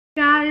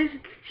Guys,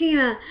 it's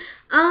Tina.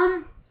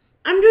 I'm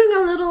doing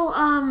a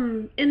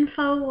little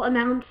info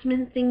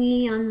announcement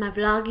thingy on my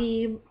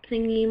vloggy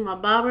thingy, my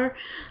bobber.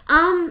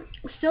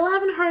 Still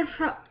haven't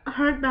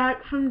heard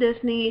back from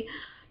Disney,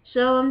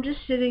 so I'm just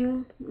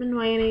sitting and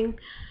waiting.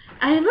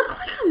 I look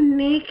like I'm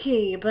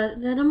naked,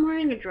 but then I'm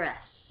wearing a dress.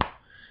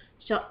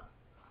 So,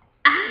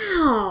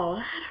 ow,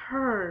 that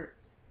hurt.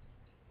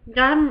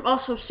 I'm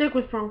also sick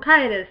with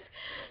bronchitis.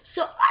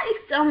 So I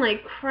sound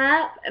like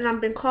crap and I've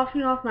been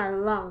coughing off my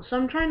lungs. So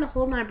I'm trying to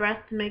hold my breath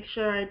to make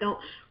sure I don't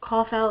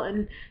cough out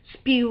and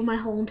spew my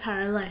whole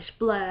entire life's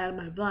blood out of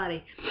my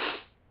body.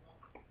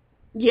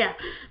 Yeah.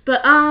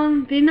 But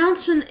the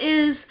announcement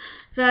is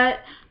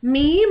that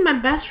me,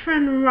 my best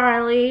friend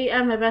Riley,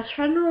 and my best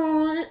friend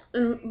Lauren,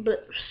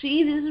 but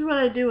see, this is what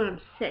I do when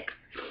I'm sick.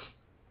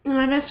 And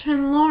my best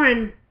friend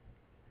Lauren,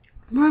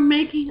 we're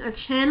making a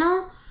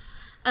channel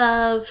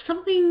of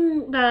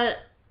something that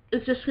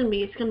it's gonna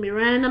be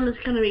random,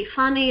 it's gonna be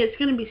funny, it's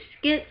gonna be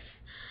skits.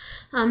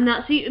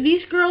 Now see,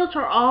 these girls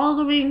are all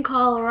the way in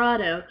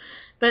Colorado,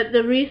 but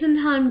the reason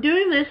how I'm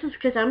doing this is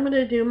because I'm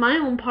gonna do my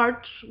own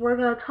parts. We're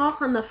gonna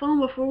talk on the phone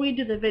before we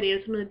do the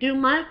videos. I'm gonna do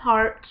my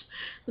parts,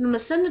 and I'm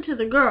gonna send it to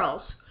the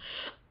girls.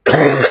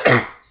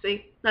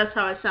 See, that's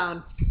how I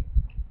sound.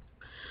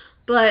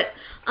 But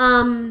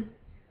um,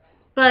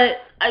 but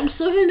I'm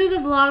still gonna do the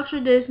vlogs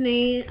for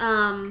Disney.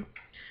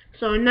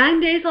 So in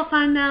 9 days I'll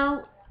find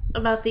out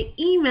about the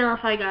email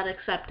if I got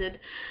accepted.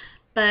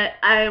 But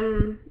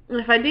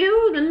if I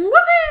do, then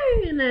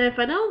whoopee! And if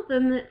I don't,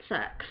 then it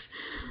sucks.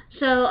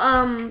 So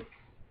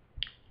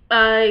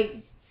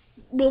I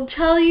will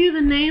tell you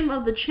the name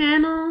of the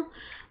channel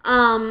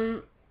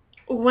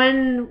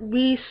when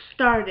we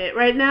start it.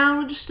 Right now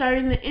we're just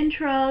starting the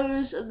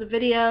intros of the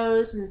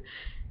videos and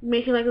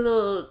making like a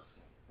little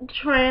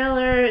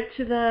trailer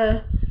to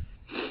the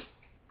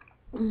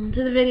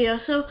video.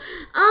 So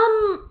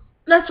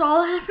that's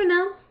all I have for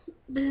now.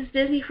 This is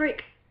Disney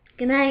Freak.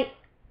 Good night.